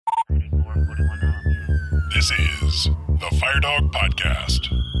This is the FireDawg Podcast.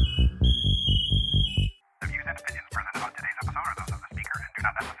 The views and opinions presented on today's episode are those of the speaker and do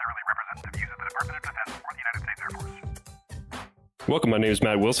not necessarily represent the views of the Department of Defense or the United States Air Force. Welcome, my name is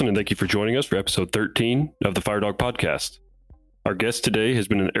Matt Wilson, and thank you for joining us for episode 13 of the FireDawg Podcast. Our guest today has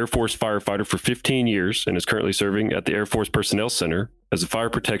been an Air Force firefighter for 15 years and is currently serving at the Air Force Personnel Center as a fire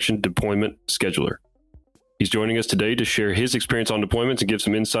protection deployment scheduler. He's joining us today to share his experience on deployments and give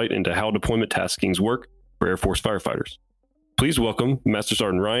some insight into how deployment taskings work for Air Force firefighters. Please welcome Master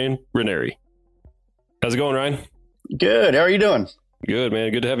Sergeant Ryan Raneiri. How's it going, Ryan? Good. How are you doing? Good,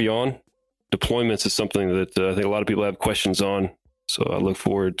 man. Good to have you on. Deployments is something that I think a lot of people have questions on, so I look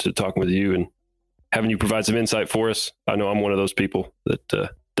forward to talking with you and having you provide some insight for us. I know I'm one of those people that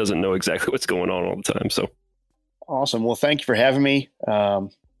doesn't know exactly what's going on all the time. So awesome. Well, thank you for having me.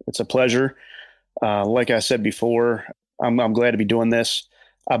 It's a pleasure. Like I said before, I'm glad to be doing this.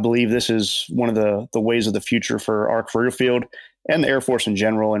 I believe this is one of the ways of the future for our career field and the Air Force in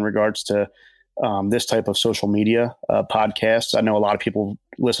general in regards to this type of social media podcasts. I know a lot of people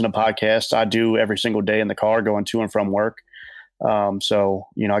listen to podcasts. I do every single day in the car going to and from work. So,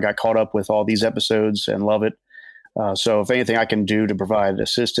 I got caught up with all these episodes and love it. So if anything I can do to provide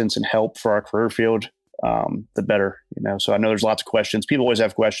assistance and help for our career field, the better, So I know there's lots of questions. People always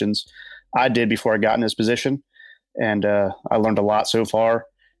have questions. I did before I got in this position, and I learned a lot so far,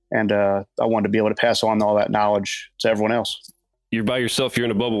 and I wanted to be able to pass on all that knowledge to everyone else. You're by yourself. You're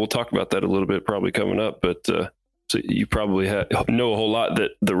in a bubble. We'll talk about that a little bit probably coming up, but so you probably know a whole lot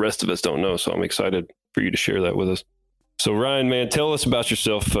that the rest of us don't know, so I'm excited for you to share that with us. So Ryan, man, tell us about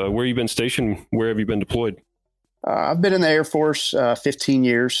yourself. Where you been stationed? Where have you been deployed? I've been in the Air Force 15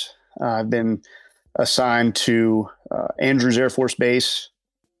 years. I've been assigned to Andrews Air Force Base.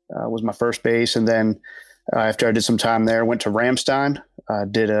 Was my first base. And then after I did some time there, went to Ramstein.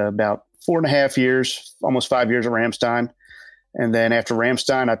 Did about 4.5 years, almost 5 years at Ramstein. And then after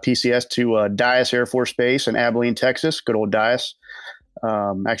Ramstein, I PCSed to Dyess Air Force Base in Abilene, Texas. Good old Dyess.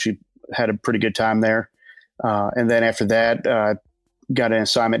 Actually had a pretty good time there. And then after that, got an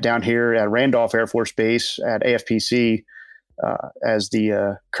assignment down here at Randolph Air Force Base at AFPC as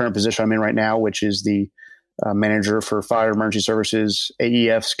the current position I'm in right now, which is the manager for Fire Emergency Services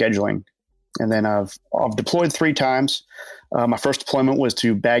AEF scheduling. And then I've deployed 3 times. My first deployment was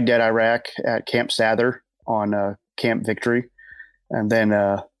to Baghdad, Iraq at Camp Sather on Camp Victory. And then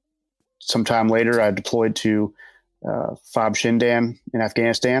sometime later, I deployed to Fob Shindan in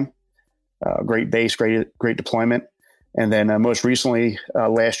Afghanistan. Great base, great deployment. And then most recently,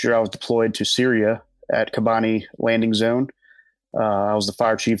 last year, I was deployed to Syria at Kobani Landing Zone. I was the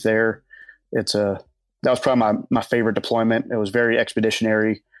fire chief there. That was probably my favorite deployment. It was very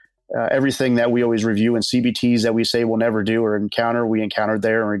expeditionary. Everything that we always review in CBTs that we say we'll never do or encounter, we encountered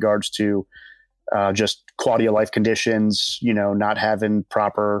there in regards to just quality of life conditions, not having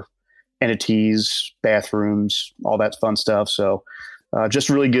proper entities, bathrooms, all that fun stuff. So just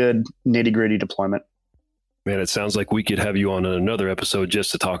really good nitty gritty deployment. Man, it sounds like we could have you on another episode just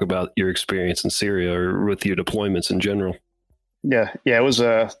to talk about your experience in Syria or with your deployments in general. Yeah. It was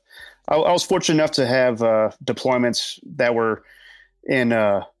I was fortunate enough to have deployments that were in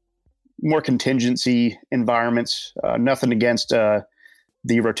more contingency environments. Nothing against the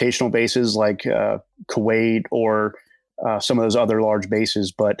rotational bases like Kuwait or some of those other large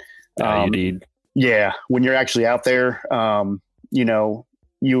bases, but indeed. Yeah, when you're actually out there,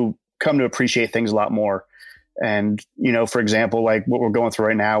 you come to appreciate things a lot more. And for example, like what we're going through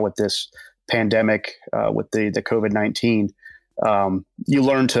right now with this pandemic, with the COVID-19. You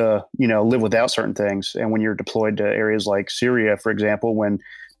learn to, live without certain things. And when you're deployed to areas like Syria, for example, when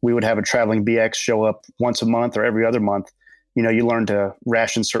we would have a traveling BX show up once a month or every other month, you learn to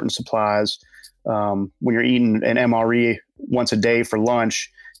ration certain supplies. When you're eating an MRE once a day for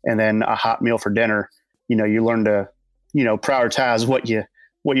lunch and then a hot meal for dinner, you learn to, prioritize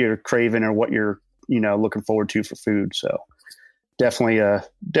what you're craving or what you're, looking forward to for food. So definitely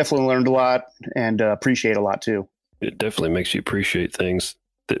learned a lot and appreciate a lot too. It definitely makes you appreciate things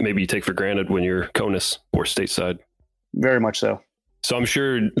that maybe you take for granted when you're CONUS or stateside. Very much so. So I'm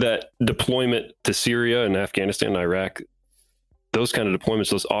sure that deployment to Syria and Afghanistan and Iraq, those kind of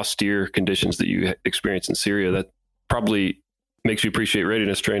deployments, those austere conditions that you experience in Syria, that probably makes you appreciate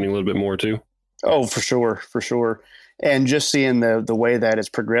readiness training a little bit more too. Oh, for sure. And just seeing the way that it's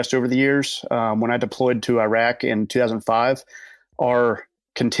progressed over the years. When I deployed to Iraq in 2005, our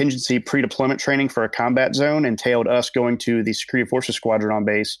contingency pre-deployment training for a combat zone entailed us going to the Security Forces Squadron on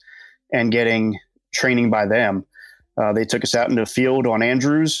base and getting training by them. They took us out into a field on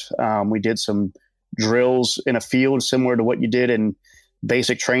Andrews. We did some drills in a field similar to what you did in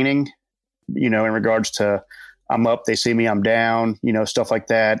basic training. in regards to I'm up, they see me, I'm down, stuff like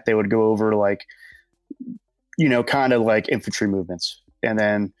that. They would go over like, kind of like infantry movements. And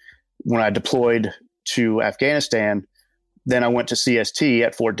then when I deployed to Afghanistan, then I went to CST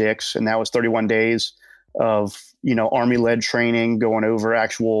at Fort Dix, and that was 31 days of, Army-led training, going over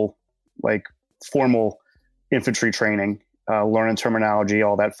actual like formal infantry training, learning terminology,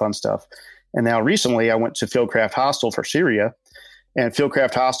 all that fun stuff. And now recently I went to Fieldcraft Hostel for Syria, and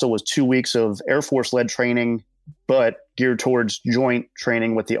Fieldcraft Hostel was 2 weeks of Air Force-led training, but geared towards joint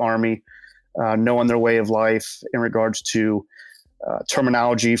training with the Army, knowing their way of life in regards to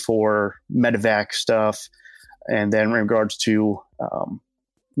terminology for medevac stuff, and then in regards to,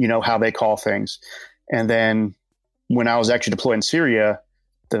 how they call things. And then when I was actually deployed in Syria,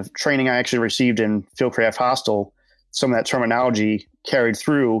 the training I actually received in Fieldcraft Hostel, some of that terminology carried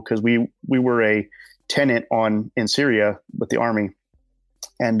through because we were a tenant in Syria with the Army.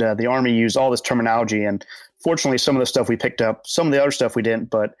 And the Army used all this terminology. And fortunately, some of the stuff we picked up, some of the other stuff we didn't,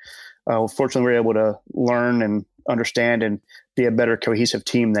 but fortunately, we were able to learn and understand and be a better cohesive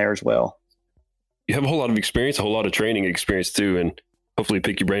team there as well. You have a whole lot of experience, a whole lot of training experience too, and hopefully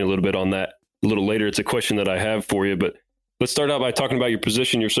pick your brain a little bit on that a little later. It's a question that I have for you, but let's start out by talking about your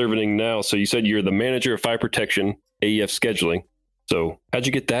position you're serving in now. So you said you're the manager of fire protection, AEF scheduling. So how'd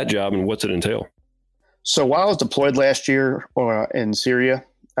you get that job and what's it entail? So while I was deployed last year in Syria,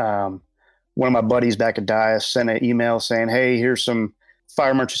 one of my buddies back at DIAS sent an email saying, hey, here's some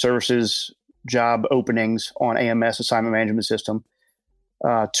fire emergency services job openings on AMS, Assignment Management System.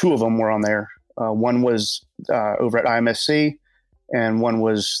 Two of them were on there. One was over at IMSC, and one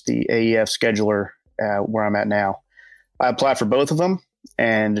was the AEF scheduler where I'm at now. I applied for both of them,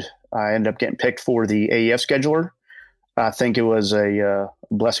 and I ended up getting picked for the AEF scheduler. I think it was a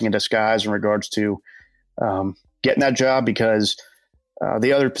blessing in disguise in regards to getting that job, because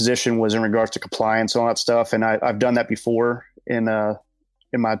the other position was in regards to compliance and all that stuff. And I've done that before in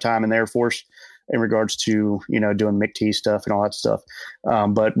my time in the Air Force in regards to, doing MIC-T stuff and all that stuff.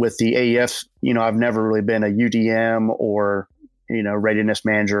 But with the AEF, I've never really been a UDM or, readiness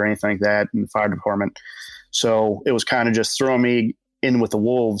manager or anything like that in the fire department. So it was kind of just throwing me in with the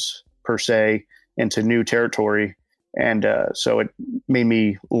wolves per se into new territory. And so it made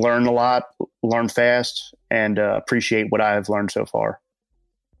me learn a lot, learn fast, and appreciate what I've learned so far.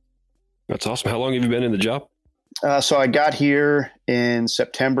 That's awesome. How long have you been in the job? So I got here in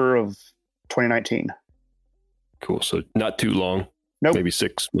September of 2019. Cool. So not too long. Nope. Maybe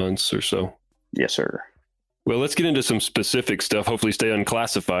 6 months or so. Yes, sir. Well, let's get into some specific stuff. Hopefully stay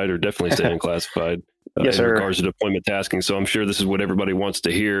unclassified, or definitely stay unclassified Yes, in sir. regards to deployment tasking. So I'm sure this is what everybody wants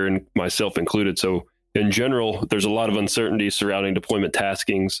to hear, and myself included. So in general, there's a lot of uncertainty surrounding deployment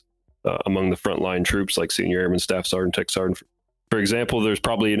taskings among the frontline troops like senior airman, staff sergeant, tech sergeant. For example, there's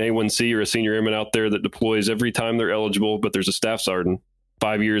probably an A1C or a senior airman out there that deploys every time they're eligible, but there's a staff sergeant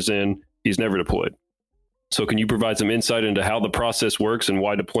 5 years in, he's never deployed. So can you provide some insight into how the process works and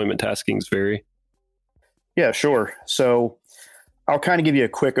why deployment taskings vary? Yeah, sure. So I'll kind of give you a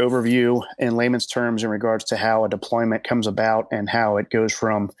quick overview in layman's terms in regards to how a deployment comes about and how it goes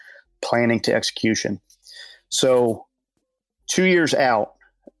from planning to execution. So 2 years out,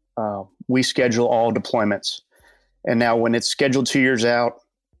 we schedule all deployments. And now when it's scheduled 2 years out,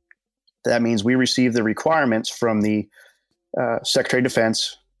 that means we receive the requirements from the Secretary of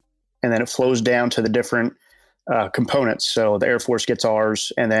Defense, and then it flows down to the different components. So the Air Force gets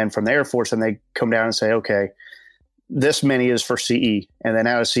ours, and then from the Air Force, and they come down and say, okay, this many is for CE. And then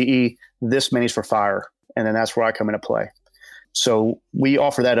out of CE, this many is for fire. And then that's where I come into play. So we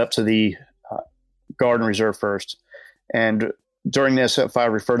offer that up to the Guard and Reserve first. And during this, if I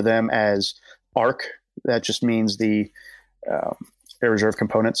refer to them as ARC, that just means the Air Reserve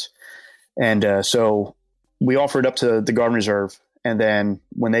components. And so we offer it up to the Guard and Reserve. And then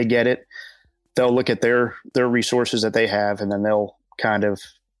when they get it, they'll look at their resources that they have, and then they'll kind of,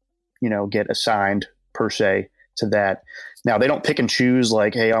 get assigned per se to that. Now, they don't pick and choose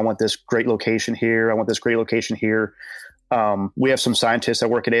like, hey, I want this great location here. I want this great location here. We have some scientists that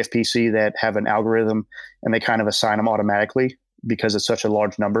work at AFPC that have an algorithm, and they kind of assign them automatically because it's such a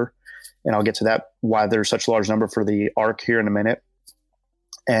large number. And I'll get to that, why there's such a large number for the ARC here in a minute.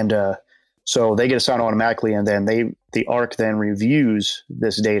 And so they get assigned automatically, and then the ARC then reviews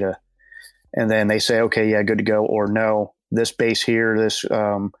this data. And then they say, okay, yeah, good to go. Or no, this base here, this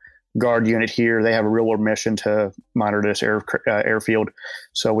guard unit here, they have a real world mission to monitor this airfield.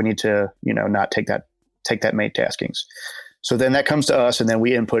 So we need to, not take that many taskings. So then that comes to us, and then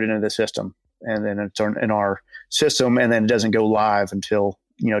we input it into the system, and then it's in our system, and then it doesn't go live until,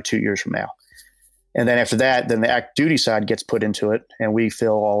 2 years from now. And then after that, then the active duty side gets put into it, and we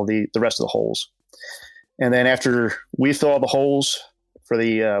fill all the rest of the holes. And then after we fill all the holes for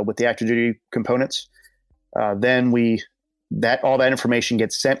the with the active duty components, then all that information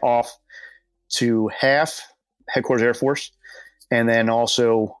gets sent off to HAF, Headquarters Air Force, and then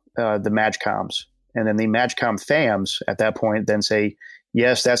also the MAGCOMs. And then the MAGCOM FAMs at that point then say,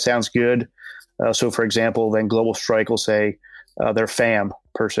 yes, that sounds good. So for example, then Global Strike will say their FAM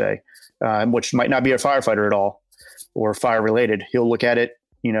per se, which might not be a firefighter at all or fire related. He'll look at it,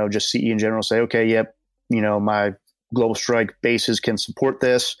 just CE in general, say, okay, yep, my Global Strike bases can support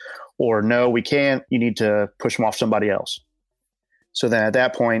this, or no, we can't. You need to push them off somebody else. So then at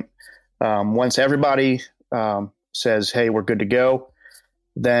that point, once everybody says, hey, we're good to go,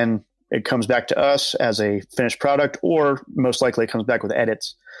 then it comes back to us as a finished product, or most likely it comes back with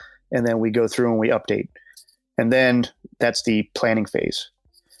edits. And then we go through and we update. And then that's the planning phase.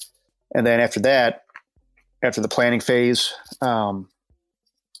 And then after that, after the planning phase,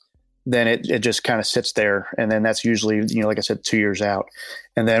 then it just kind of sits there. And then that's usually, like I said, 2 years out.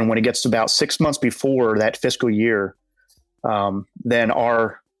 And then when it gets to about 6 months before that fiscal year, then in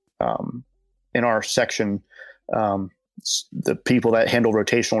our section, the people that handle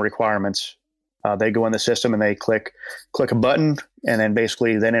rotational requirements, they go in the system and they click a button, and then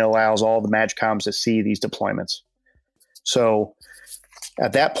basically then it allows all the MAGCOMs to see these deployments. So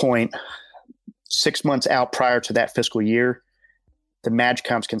at that point, 6 months out prior to that fiscal year, the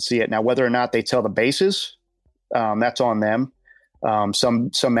MAGCOMs can see it. Now, whether or not they tell the bases, that's on them.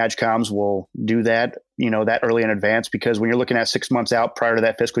 Some MAGCOMs will do that, that early in advance, because when you're looking at 6 months out prior to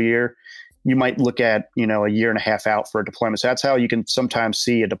that fiscal year, you might look at, a year and a half out for a deployment. So that's how you can sometimes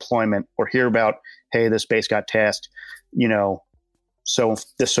see a deployment or hear about, hey, this base got tasked, so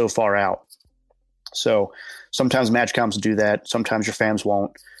far out. So sometimes MAGCOMs do that. Sometimes your FAMs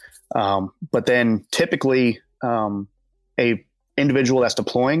won't. But then typically a individual that's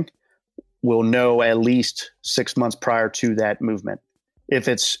deploying will know at least 6 months prior to that movement, if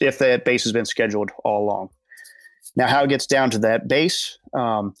that base has been scheduled all along. Now, how it gets down to that base,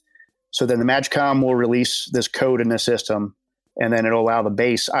 so then the MAGCOM will release this code in the system, and then it'll allow the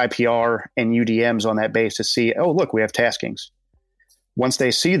base IPR and UDMs on that base to see, oh, look, we have taskings. Once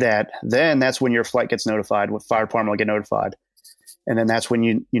they see that, then that's when your flight gets notified, what fire department will get notified. And then that's when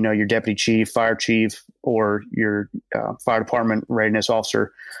your deputy chief, fire chief, or your fire department readiness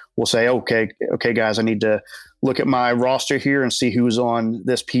officer will say, okay, guys, I need to look at my roster here and see who's on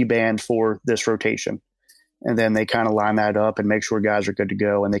this P band for this rotation. And then they kind of line that up and make sure guys are good to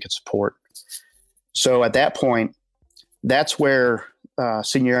go and they can support. So at that point, that's where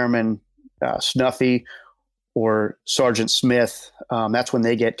Senior Airman Snuffy or Sergeant Smith, that's when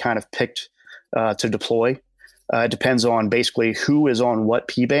they get kind of picked to deploy. It depends on basically who is on what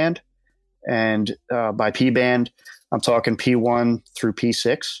P band. And by P band, I'm talking P1 through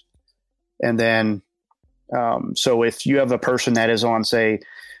P6. And then, so if you have a person that is on, say,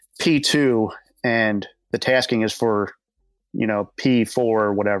 P2 and the tasking is for, P4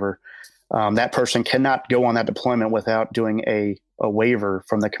 or whatever, that person cannot go on that deployment without doing a waiver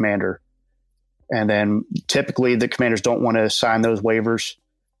from the commander. And then typically the commanders don't want to sign those waivers.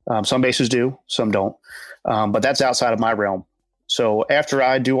 Some bases do, some don't. But that's outside of my realm. So after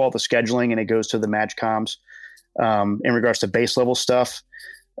I do all the scheduling and it goes to the MAGCOMs, in regards to base level stuff,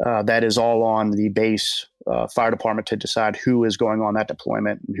 that is all on the base fire department to decide who is going on that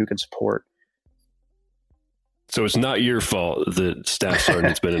deployment and who can support. So it's not your fault that Staff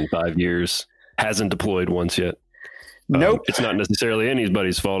Sergeant's been in 5 years, hasn't deployed once yet. Nope. It's not necessarily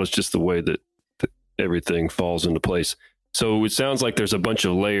anybody's fault. It's just the way that everything falls into place. So it sounds like there's a bunch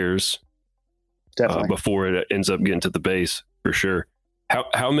of layers before it ends up getting to the base, for sure.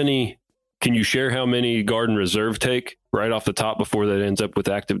 How many, can you share how many Guard and Reserve take right off the top before that ends up with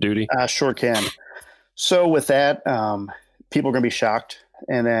active duty? I sure can. So with that, people are going to be shocked.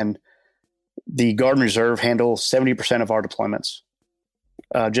 And then the Guard and Reserve handle 70% of our deployments,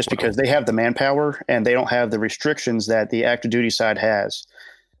 just because they have the manpower and they don't have the restrictions that the active duty side has.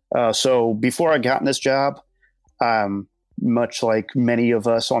 So before I got in this job, much like many of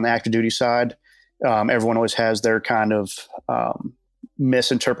us on the active duty side, everyone always has their kind of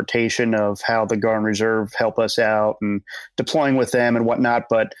misinterpretation of how the Guard and Reserve help us out and deploying with them and whatnot.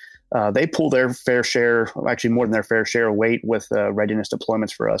 But they pull their fair share, actually more than their fair share of weight with readiness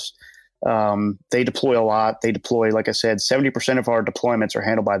deployments for us. They deploy a lot. They deploy, like I said, 70% of our deployments are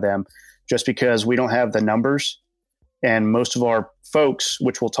handled by them, just because we don't have the numbers. And most of our folks,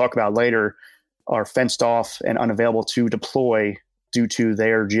 which we'll talk about later, are fenced off and unavailable to deploy due to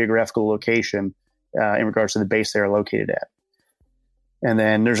their geographical location in regards to the base they are located at. And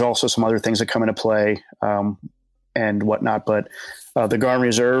then there's also some other things that come into play and whatnot. But the Guard and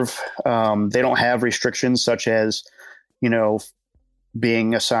Reserve, they don't have restrictions such as,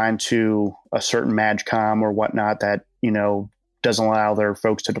 being assigned to a certain MAGCOM or whatnot that, doesn't allow their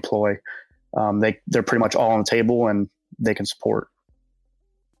folks to deploy. They're pretty much all on the table and they can support.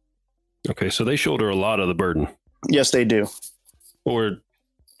 Okay, so they shoulder a lot of the burden. Yes, they do.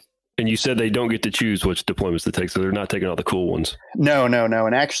 And you said they don't get to choose which deployments to take, so they're not taking all the cool ones. No.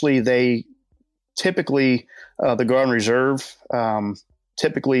 And actually, they typically, the Guard and Reserve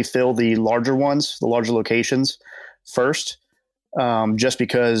typically fill the larger ones, the larger locations first, just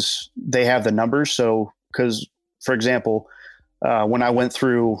because they have the numbers. So, because, for example, when I went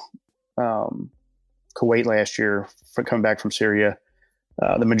through Kuwait last year, coming back from Syria,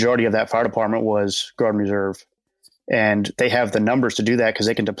 the majority of that fire department was Guard and Reserve. And they have the numbers to do that because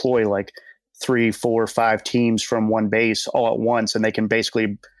they can deploy like 3, 4, 5 teams from one base all at once. And they can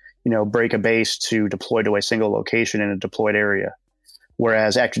basically, break a base to deploy to a single location in a deployed area.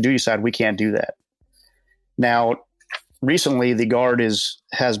 Whereas active duty side, we can't do that. Now, recently, the Guard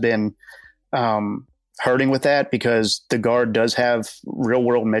has been hurting with that because the Guard does have real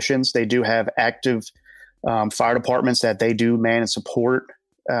world missions. They do have active fire departments that they do man and support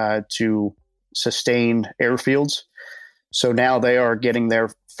to sustain airfields. So now they are getting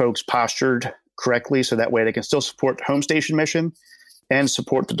their folks postured correctly so that way they can still support the home station mission and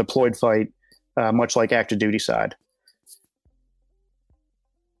support the deployed fight, much like active duty side.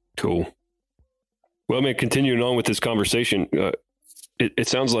 Cool. Well, I mean, continuing on with this conversation, it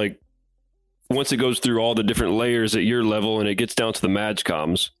sounds like once it goes through all the different layers at your level and it gets down to the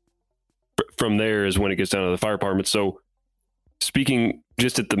MAGCOMs, from there is when it gets down to the fire department. So speaking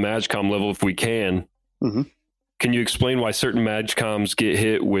just at the MAGCOM level, if we can, can you explain why certain MAGCOMs get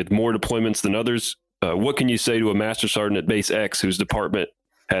hit with more deployments than others? What can you say to a master sergeant at base X whose department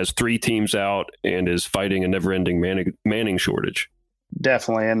has 3 teams out and is fighting a never-ending manning shortage?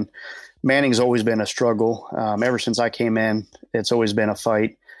 Definitely. And manning's always been a struggle. Ever since I came in, it's always been a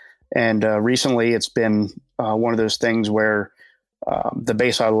fight. And recently it's been one of those things where the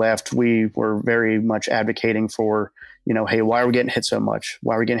base I left, we were very much advocating for, hey, why are we getting hit so much?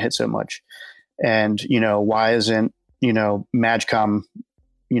 Why are we getting hit so much? And, why isn't, MAGCOM,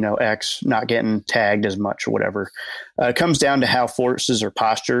 X not getting tagged as much or whatever? It comes down to how forces are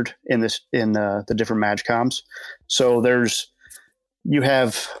postured in the different MAGCOMs. So you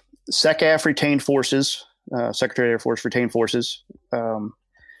have SECAF retained forces, Secretary of Air Force retained forces.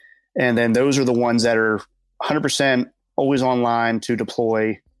 And then those are the ones that are 100% always online to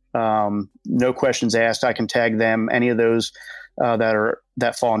deploy. No questions asked. I can tag them. Any of those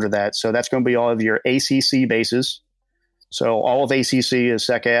that fall under that. So that's going to be all of your ACC bases. So all of ACC is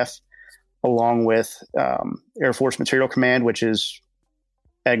SECAF, along with Air Force Material Command, which is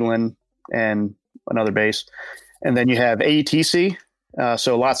Eglin and another base. And then you have AETC.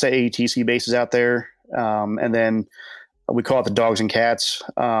 So lots of AETC bases out there. And then we call it the dogs and cats.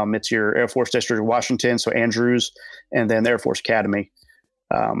 It's your Air Force District of Washington, so Andrews, and then the Air Force Academy.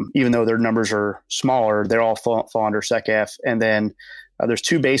 Even though their numbers are smaller, they're all fall under SECAF. And then there's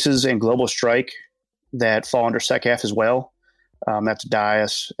 2 bases in Global Strike that fall under SECAF as well. That's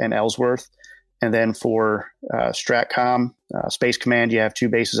Dias and Ellsworth. And then for STRATCOM, Space Command, you have 2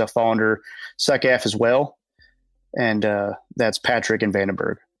 bases that fall under SECAF as well. And that's Patrick and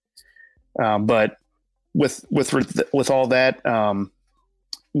Vandenberg. But with all that,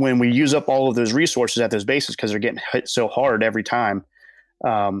 when we use up all of those resources at those bases, because they're getting hit so hard every time,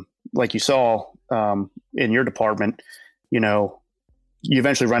 like you saw in your department, you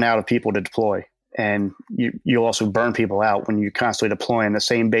eventually run out of people to deploy, and you'll also burn people out when you're constantly deploying the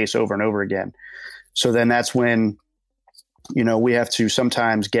same base over and over again. So then that's when, we have to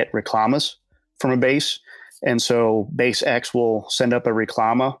sometimes get reclamas from a base. And so base X will send up a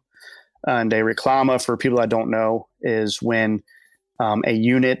reclama. And a reclama, for people that don't know, is when a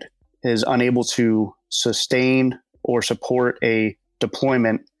unit is unable to sustain or support a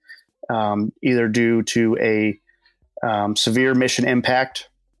deployment, either due to a severe mission impact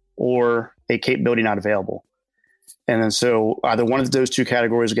or a capability not available. And then so either one of those 2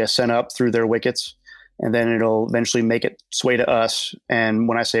 categories will get sent up through their wickets, and then it'll eventually make its way to us. And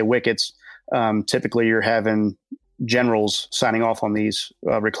when I say wickets, typically you're having generals signing off on these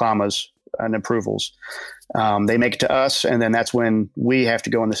reclamas and approvals. They make it to us, and then that's when we have to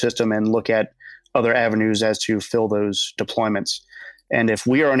go in the system and look at other avenues as to fill those deployments. And if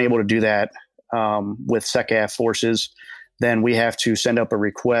we are unable to do that with SECAF forces, then we have to send up a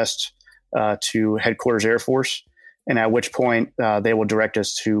request to Headquarters Air Force, and at which point they will direct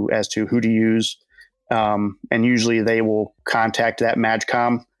us as to who to use And usually they will contact that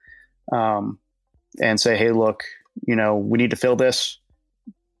MAGCOM and say, hey, look, we need to fill this.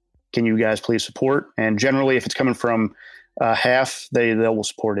 Can you guys please support? And generally, if it's coming from half, they will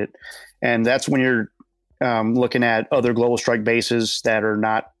support it. And that's when you're looking at other global strike bases that are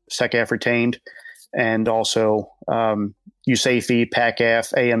not SecAF retained, and also USAF,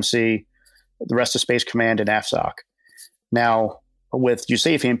 PACAF, AMC, the rest of Space Command, and AFSOC. Now, with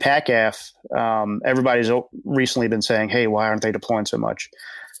USAF and PACAF, everybody's recently been saying, hey, why aren't they deploying so much?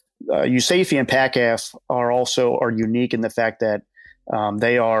 USAF and PACAF are unique in the fact that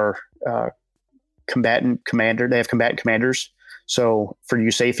they are combatant commander. They have combatant commanders. So for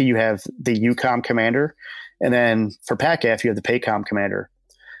USAF, you have the UCOM commander, and then for PACAF, you have the PACOM commander.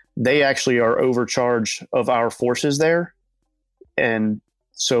 They actually are overcharged of our forces there, and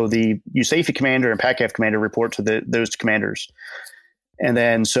so the USAF commander and PACAF commander report to those commanders, and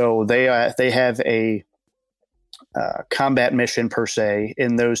then so they have a combat mission per se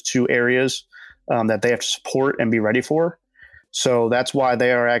in those two areas that they have to support and be ready for. So that's why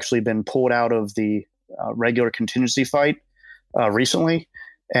they are actually been pulled out of the regular contingency fight recently,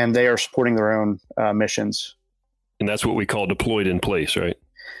 and they are supporting their own missions. And that's what we call deployed in place, right?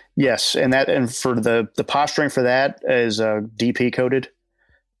 Yes, and for the posturing for that is DP coded,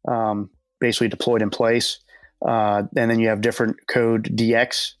 basically deployed in place, and then you have different code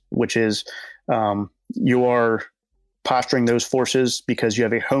DX, which is you are posturing those forces because you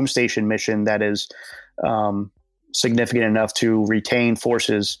have a home station mission that is significant enough to retain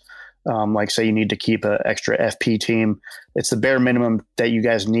forces. Like say you need to keep an extra FP team. It's the bare minimum that you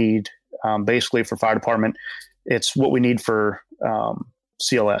guys need basically for fire department. It's what we need for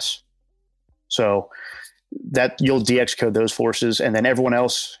CLS. So that you'll DX code those forces, and then everyone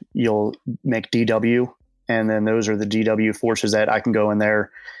else you'll make DW, and then those are the DW forces that I can go in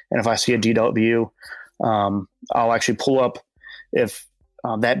there. And if I see a DW, I'll actually pull up if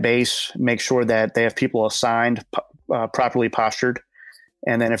that base, make sure that they have people assigned, properly postured.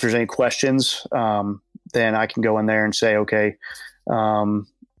 And then if there's any questions, then I can go in there and say, okay,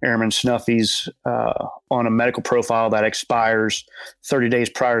 Airman Snuffy's on a medical profile that expires 30 days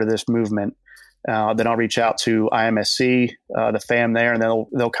prior to this movement. Then I'll reach out to IMSC, the FAM there, and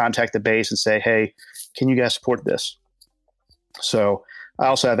they'll contact the base and say, hey, can you guys support this? So I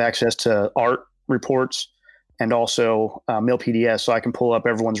also have access to ART reports and also MIL-PDS, so I can pull up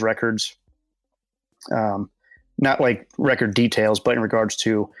everyone's records. Not like record details, but in regards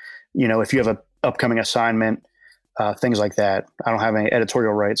to, if you have an upcoming assignment, things like that. I don't have any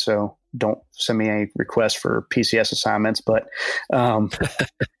editorial rights, so don't send me any requests for PCS assignments, but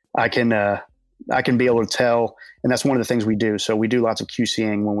I can be able to tell, and that's one of the things we do. So we do lots of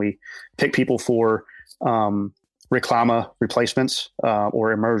QCing when we pick people for reclama replacements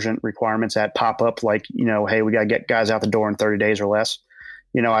or emergent requirements that pop up, like, hey, we got to get guys out the door in 30 days or less.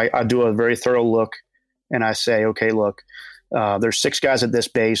 I do a very thorough look, and I say, okay, look, there's 6 guys at this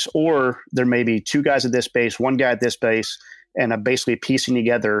base, or there may be 2 guys at this base, 1 guy at this base, and I'm basically piecing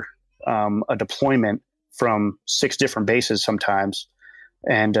together a deployment from 6 different bases sometimes.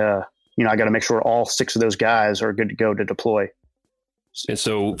 And, I got to make sure all 6 of those guys are good to go to deploy. And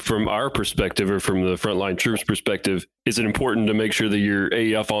so from our perspective, or from the frontline troops perspective, is it important to make sure that your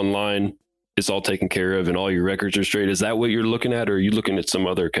AEF online is all taken care of and all your records are straight? Is that what you're looking at, or are you looking at some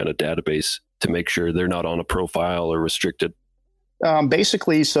other kind of database to make sure they're not on a profile or restricted?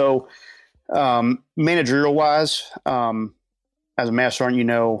 Basically, so managerial wise, as a master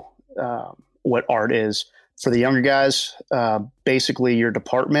sergeant, what ART is. For the younger guys, basically your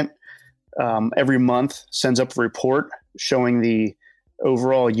department every month sends up a report showing the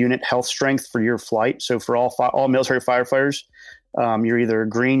overall unit health strength for your flight. So for all military firefighters, you're either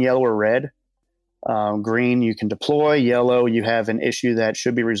green, yellow, or red. Green, you can deploy. Yellow, you have an issue that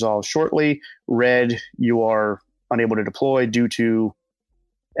should be resolved shortly. Red, you are unable to deploy due to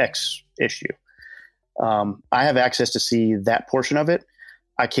X issue. I have access to see that portion of it.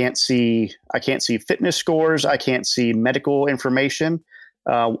 I can't see fitness scores. I can't see medical information.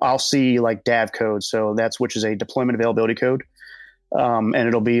 I'll see like DAV code. So which is a deployment availability code. And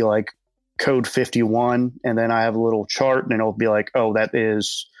it'll be like code 51. And then I have a little chart, and it'll be like, oh, that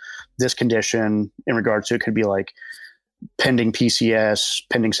is this condition in regards to, it could be like pending PCS,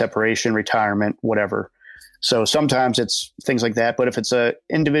 pending separation, retirement, whatever. So sometimes it's things like that. But if it's a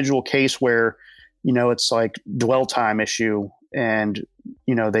individual case where, it's like dwell time issue, and,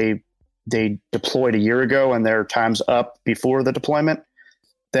 they deployed a year ago and their time's up before the deployment,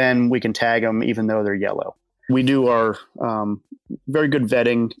 then we can tag them even though they're yellow. We do our very good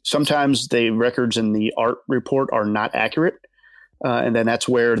vetting. Sometimes the records in the ART report are not accurate. And then that's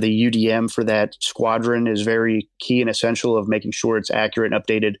where the UDM for that squadron is very key and essential of making sure it's accurate and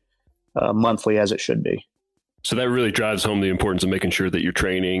updated monthly as it should be. So that really drives home the importance of making sure that you're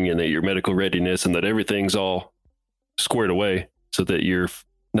training and that your medical readiness and that everything's all squared away so that you're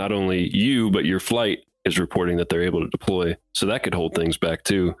not only you, but your flight is reporting that they're able to deploy. So that could hold things back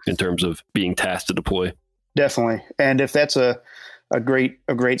too, in terms of being tasked to deploy. Definitely. And if that's a great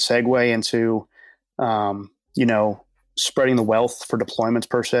segue into, spreading the wealth for deployments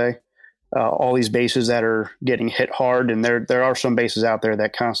per se, all these bases that are getting hit hard, and there are some bases out there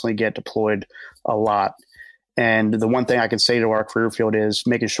that constantly get deployed a lot. And the one thing I can say to our career field is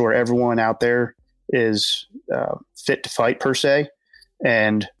making sure everyone out there is fit to fight per se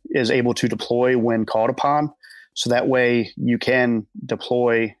and is able to deploy when called upon. So that way you can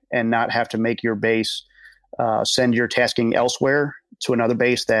deploy and not have to make your base send your tasking elsewhere to another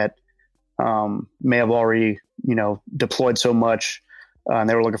base that may have already, deployed so much and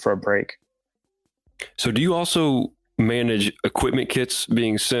they were looking for a break. So do you also manage equipment kits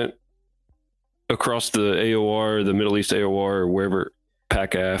being sent across the AOR, the Middle East AOR, or wherever,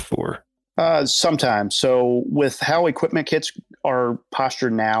 PACAF or? Sometimes. So with how equipment kits are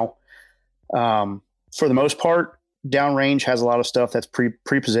postured now, for the most part, downrange has a lot of stuff that's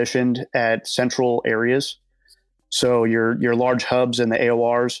pre-positioned at central areas. So your large hubs and the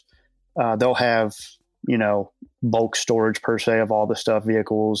AORs, they'll have, bulk storage per se of all the stuff,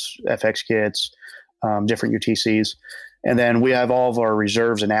 vehicles, FX kits, different UTCs. And then we have all of our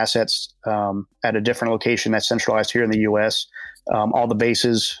reserves and assets at a different location that's centralized here in the U.S. All the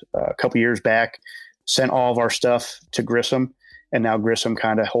bases a couple years back sent all of our stuff to Grissom, and now Grissom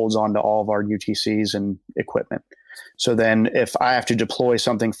kind of holds on to all of our UTCs and equipment. So then if I have to deploy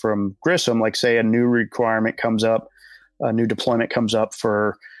something from Grissom, like say a new requirement comes up, a new deployment comes up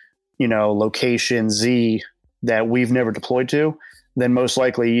for, location Z that we've never deployed to, then most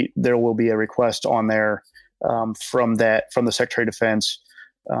likely there will be a request on there from the Secretary of Defense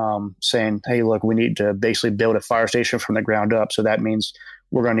saying, hey, look, we need to basically build a fire station from the ground up. So that means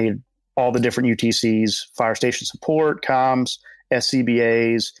we're going to need all the different UTCs, fire station support, comms,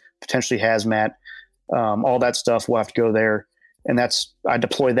 SCBAs, potentially hazmat, all that stuff will have to go there. And I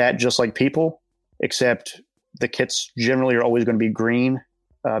deploy that just like people, except the kits generally are always going to be green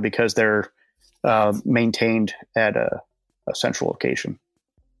because they're maintained at a central location.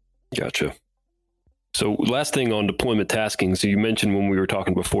 Gotcha. So last thing on deployment tasking. So you mentioned when we were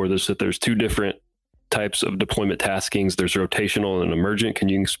talking before this that there's two different types of deployment taskings. There's rotational and emergent. Can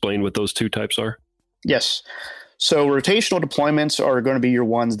you explain what those two types are? Yes. So rotational deployments are going to be your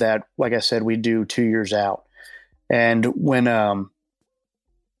ones that, like I said, we do 2 years out. And when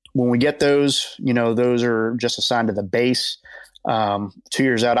we get those, those are just assigned to the base. 2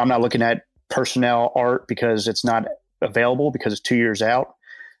 years out, I'm not looking at personnel art because it's not available because it's 2 years out.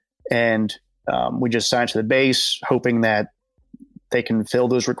 And we just assign to the base, hoping that they can fill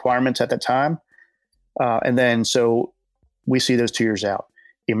those requirements at that time. And then so we see those 2 years out.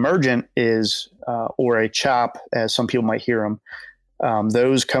 Emergent is, or a CHOP, as some people might hear them.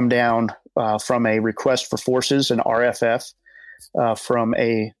 Those come down from a request for forces, an RFF, from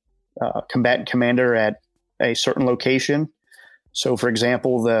a combatant commander at a certain location. So, for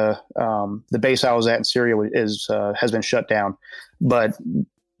example, the base I was at in Syria has been shut down. But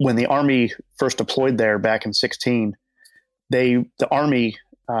when the Army first deployed there back in 2016, the Army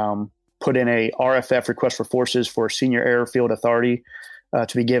put in a RFF, request for forces, for senior airfield authority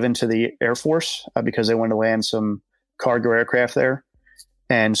to be given to the Air Force because they wanted to land some cargo aircraft there.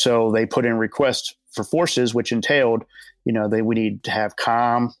 And so they put in requests for forces, which entailed, we need to have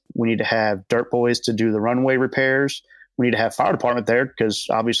comm, we need to have dirt boys to do the runway repairs, we need to have fire department there because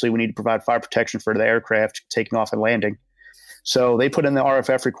obviously we need to provide fire protection for the aircraft taking off and landing. So they put in the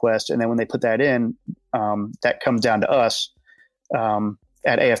RFF request, and then when they put that in, that comes down to us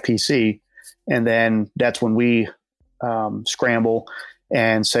at AFPC, and then that's when we scramble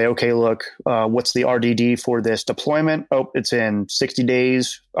and say, okay, look, what's the RDD for this deployment? Oh, it's in 60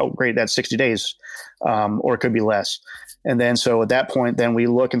 days. Oh, great, that's 60 days, or it could be less. And then so at that point, then we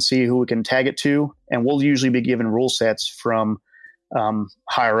look and see who we can tag it to, and we'll usually be given rule sets from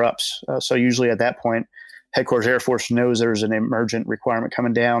higher ups. So usually at that point, Headquarters Air Force knows there's an emergent requirement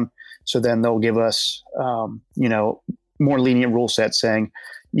coming down. So then they'll give us, more lenient rule sets saying,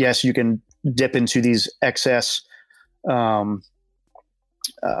 yes, you can dip into these excess or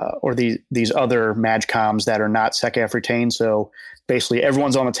these other MAGCOMs that are not SecAF retained. So basically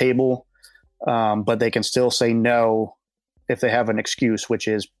everyone's on the table, but they can still say no if they have an excuse, which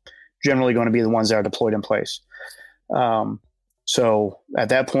is generally going to be the ones that are deployed in place. So at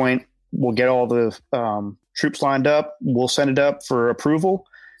that point, we'll get all the troops lined up, we'll send it up for approval.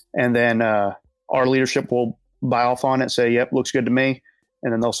 And then our leadership will buy off on it, say, yep, looks good to me.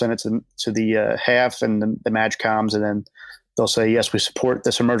 And then they'll send it to the HAF and the MAGCOMs, and then they'll say, yes, we support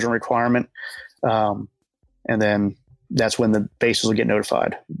this emergent requirement. And then that's when the bases will get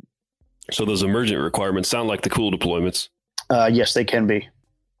notified. So those emergent requirements sound like the cool deployments. Yes, they can be.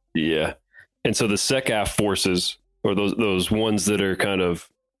 Yeah. And so the SecAF forces, or those ones that are kind of,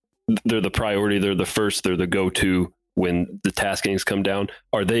 they're the priority, they're the first, they're the go-to when the taskings come down.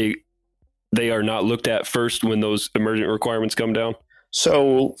 Are they are not looked at first when those emergent requirements come down?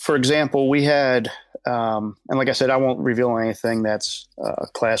 So, for example, we had, and like I said, I won't reveal anything that's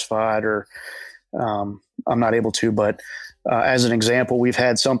classified or I'm not able to, but as an example, we've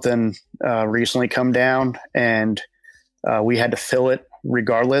had something recently come down and we had to fill it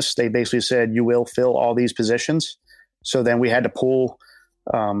regardless. They basically said, you will fill all these positions. So then we had to pull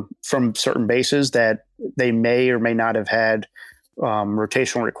from certain bases that they may or may not have had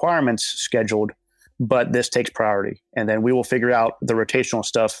rotational requirements scheduled, but this takes priority. And then we will figure out the rotational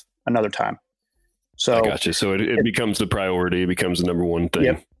stuff another time. So I got you. So it becomes the priority. It becomes the number one thing.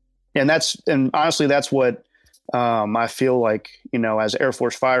 Yep. And honestly, that's what I feel like, as Air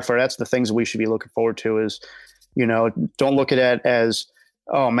Force firefighter, that's the things that we should be looking forward to is, don't look at it as,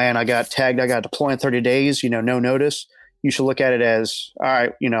 oh man, I got tagged, I got deployed in 30 days, no notice. You should look at it as, all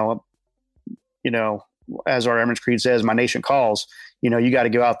right, as our Airman's Creed says, my nation calls, you got to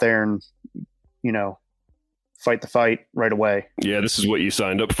go out there and, fight the fight right away. Yeah, this is what you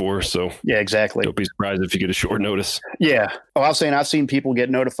signed up for. So yeah, exactly. Don't be surprised if you get a short notice. Yeah. Oh, I was saying I've seen people get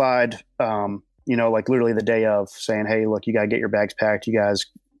notified, like literally the day of saying, hey, look, you got to get your bags packed. You guys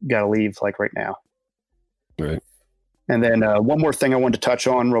got to leave like right now. Right. And then one more thing I wanted to touch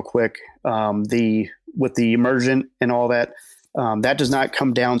on real quick, with the emergent and all that, that does not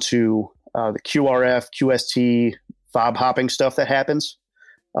come down to the QRF, QST, fob hopping stuff that happens.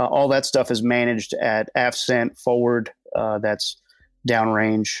 All that stuff is managed at AFCENT forward. That's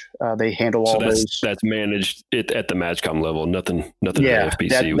downrange. They handle all those. That's managed at the MAGCOM level. Nothing. Yeah, at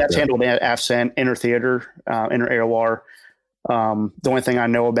FPC that's handled at AFCENT, inter-theater, inter-AOR. The only thing I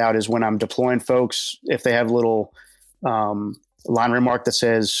know about is when I'm deploying folks, if they have a little line remark that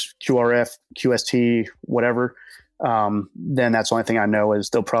says QRF, QST, whatever, then that's the only thing I know is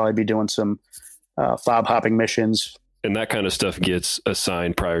they'll probably be doing some fob hopping missions. And that kind of stuff gets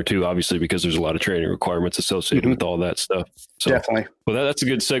assigned prior to, obviously, because there's a lot of training requirements associated with all that stuff. So, definitely. Well, that's a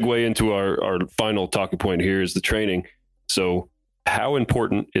good segue into our final talking point here is the training. So how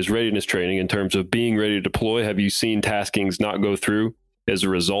important is readiness training in terms of being ready to deploy? Have you seen taskings not go through as a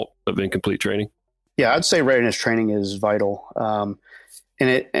result of incomplete training? Yeah, I'd say readiness training is vital.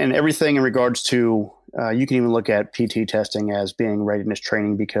 And everything in regards to, you can even look at PT testing as being readiness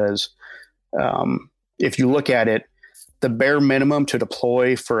training because if you look at it, the bare minimum to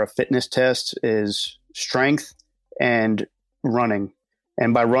deploy for a fitness test is strength and running.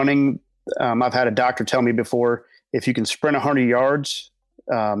 And by running, I've had a doctor tell me before, if you can sprint 100 yards,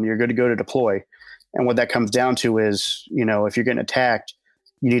 you're good to go to deploy. And what that comes down to is, if you're getting attacked,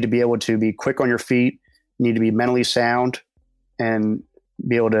 you need to be able to be quick on your feet, you need to be mentally sound, and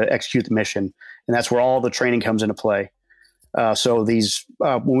be able to execute the mission. And that's where all the training comes into play. So these,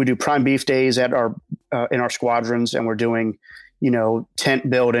 when we do prime beef days at our, in our squadrons and we're doing, tent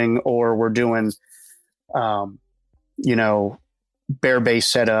building or we're doing, bear base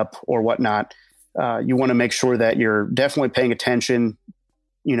setup or whatnot, you want to make sure that you're definitely paying attention,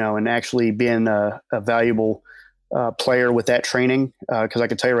 and actually being a valuable player with that training. Cause I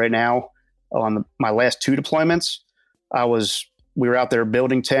can tell you right now on my last 2 deployments, we were out there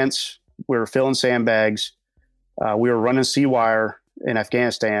building tents, we were filling sandbags, we were running C-wire in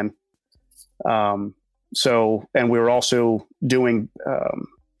Afghanistan. And we were also doing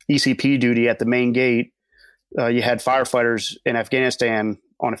ECP duty at the main gate. You had firefighters in Afghanistan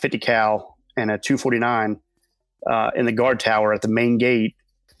on a 50 cal and a 249 in the guard tower at the main gate.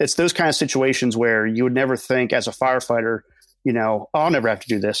 It's those kind of situations where you would never think as a firefighter, I'll never have to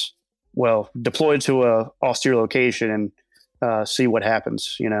do this. Well, deploy to a austere location and see what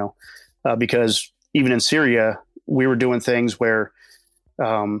happens, because even in Syria, we were doing things where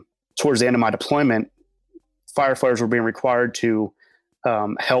towards the end of my deployment, firefighters were being required to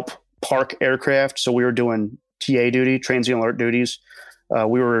help park aircraft. So we were doing TA duty, transient alert duties.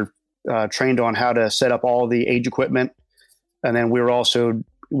 We were trained on how to set up all the age equipment. And then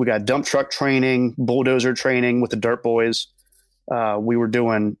we got dump truck training, bulldozer training with the dirt boys. We were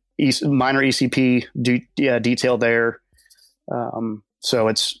doing minor ECP detail there. So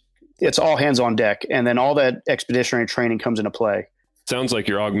it's all hands on deck. And then all that expeditionary training comes into play. Sounds like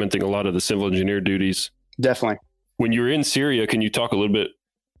you're augmenting a lot of the civil engineer duties Definitely. When you were in Syria, can you talk a little bit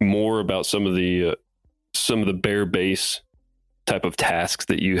more about some of the bare base type of tasks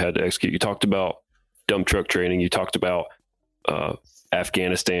that you had to execute? You talked about dump truck training. You talked about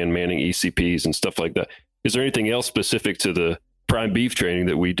Afghanistan manning ECPs and stuff like that. Is there anything else specific to the prime beef training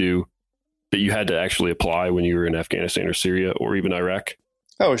that we do that you had to actually apply when you were in Afghanistan or Syria or even Iraq?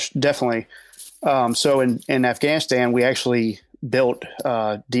 Oh, definitely. So in Afghanistan, we actually built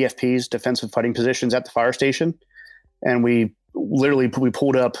DFPs, defensive fighting positions, at the fire station. And we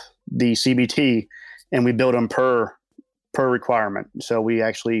pulled up the CBT and we built them per requirement. So we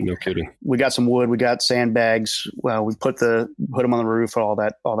actually, no kidding, we got some wood, we got sandbags. We put them on the roof, all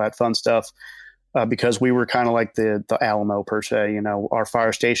that fun stuff. Because we were kind of like the Alamo per se, our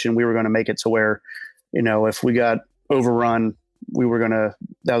fire station, we were going to make it to where, if we got overrun,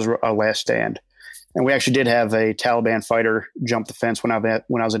 that was our last stand. And we actually did have a Taliban fighter jump the fence when I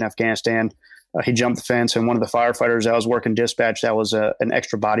was in Afghanistan. He jumped the fence, and one of the firefighters that was working dispatch, that was an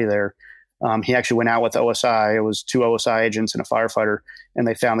extra body there. He actually went out with OSI. It was 2 OSI agents and a firefighter, and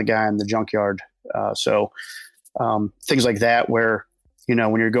they found the guy in the junkyard. So things like that, where,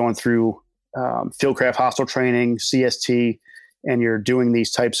 when you're going through fieldcraft hostile training, CST, and you're doing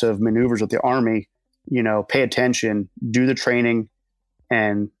these types of maneuvers with the Army, pay attention, do the training,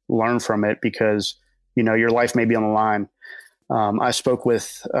 and learn from it, because, your life may be on the line. I spoke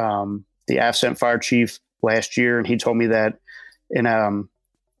with the AFCENT fire chief last year, and he told me that in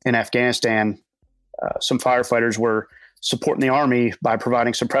Afghanistan, some firefighters were supporting the Army by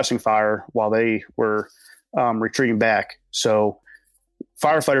providing suppressing fire while they were retreating back. So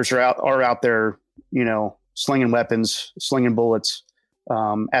firefighters are out there, slinging weapons, slinging bullets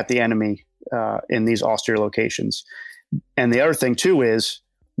at the enemy in these austere locations. And the other thing too is,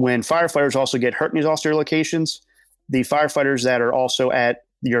 when firefighters also get hurt in these austere locations, the firefighters that are also at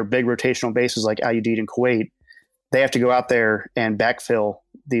your big rotational bases like Al Udeid and Kuwait, they have to go out there and backfill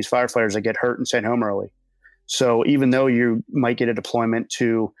these firefighters that get hurt and sent home early. So even though you might get a deployment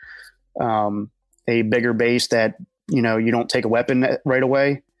to a bigger base that, you don't take a weapon right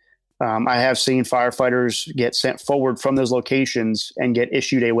away, I have seen firefighters get sent forward from those locations and get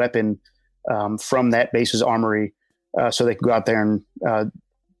issued a weapon from that base's armory, so they can go out there and,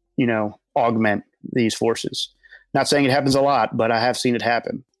 augment these forces. Not saying it happens a lot, but I have seen it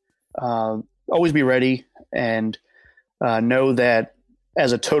happen. Always be ready, and know that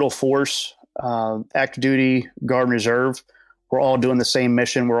as a total force, active duty, guard, and reserve, we're all doing the same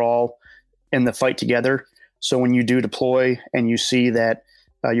mission. We're all in the fight together. So when you do deploy and you see that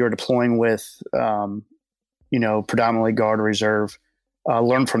you're deploying with, predominantly guard or reserve,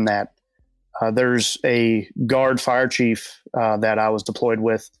 learn from that. There's a guard fire chief that I was deployed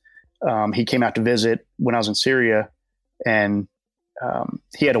with. He came out to visit when I was in Syria, and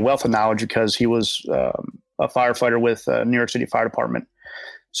he had a wealth of knowledge because he was a firefighter with New York City Fire Department.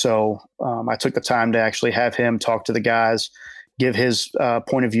 So I took the time to actually have him talk to the guys, give his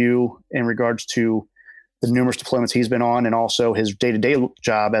point of view in regards to the numerous deployments he's been on, and also his day-to-day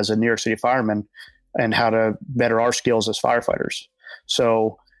job as a New York City fireman, and how to better our skills as firefighters.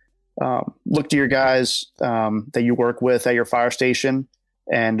 So look to your guys that you work with at your fire station,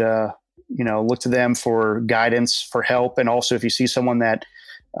 and look to them for guidance, for help, and also if you see someone that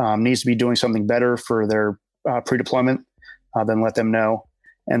needs to be doing something better for their pre-deployment, then let them know.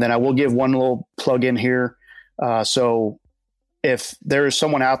 And then I will give one little plug in here. So if there is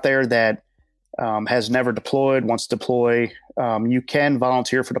someone out there that has never deployed, wants to deploy, you can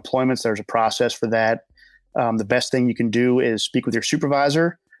volunteer for deployments. There's a process for that. The best thing you can do is speak with your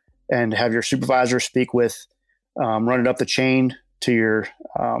supervisor, and have your supervisor speak with, run it up the chain to your,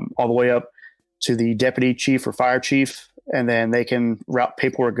 all the way up to the deputy chief or fire chief. And then they can route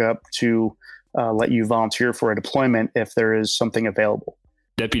paperwork up to let you volunteer for a deployment if there is something available.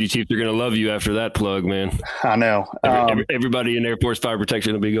 Deputy chiefs are going to love you after that plug, man. I know. Everybody in Air Force Fire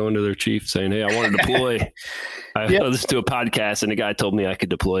Protection will be going to their chief saying, "Hey, I want to deploy. I listened to a podcast and the guy told me I could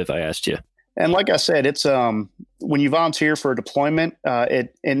deploy if I asked you." And like I said, it's when you volunteer for a deployment,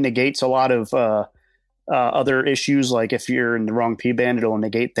 it negates a lot of other issues. Like if you're in the wrong P band, it'll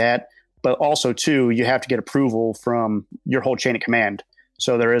negate that. But also, too, you have to get approval from your whole chain of command.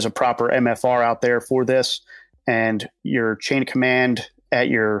 So there is a proper MFR out there for this, and your chain of command at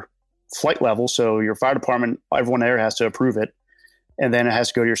your flight level. So your fire department, everyone there has to approve it. And then it has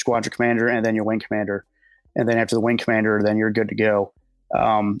to go to your squadron commander and then your wing commander. And then after the wing commander, then you're good to go.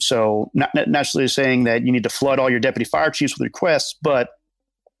 So not necessarily saying that you need to flood all your deputy fire chiefs with requests, but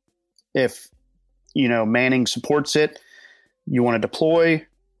if, Manning supports it, you want to deploy,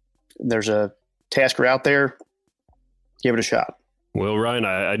 there's a tasker out there, give it a shot. Well, Ryan,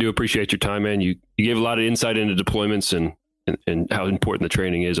 I do appreciate your time, man. You gave a lot of insight into deployments and how important the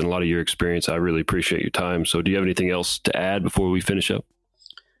training is and a lot of your experience. I really appreciate your time. So do you have anything else to add before we finish up?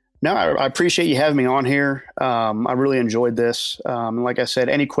 No, I appreciate you having me on here. I really enjoyed this. Like I said,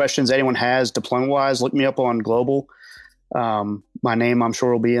 any questions anyone has deployment-wise, look me up on Global. My name, I'm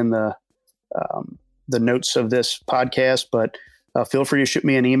sure, will be in the notes of this podcast, but feel free to shoot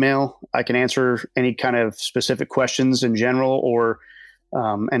me an email. I can answer any kind of specific questions in general or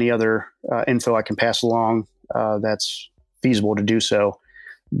any other info I can pass along that's feasible to do so.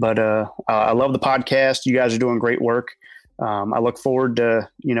 But I love the podcast. You guys are doing great work. I look forward to,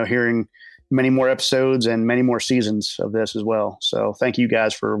 hearing many more episodes and many more seasons of this as well. So thank you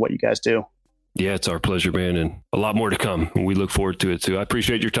guys for what you guys do. Yeah, it's our pleasure, man. And a lot more to come. And we look forward to it too. I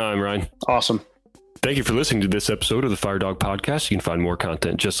appreciate your time, Ryan. Awesome. Thank you for listening to this episode of the FireDawg Podcast. You can find more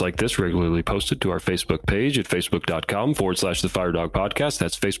content just like this regularly posted to our Facebook page at facebook.com/the FireDawg Podcast.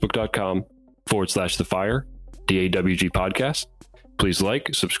 That's facebook.com/the Fire DAWG Podcast. Please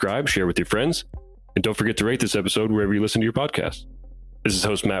like, subscribe, share with your friends. And don't forget to rate this episode wherever you listen to your podcast. This is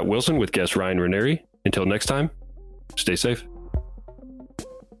host Matt Wilson with guest Ryan Raneiri. Until next time, stay safe.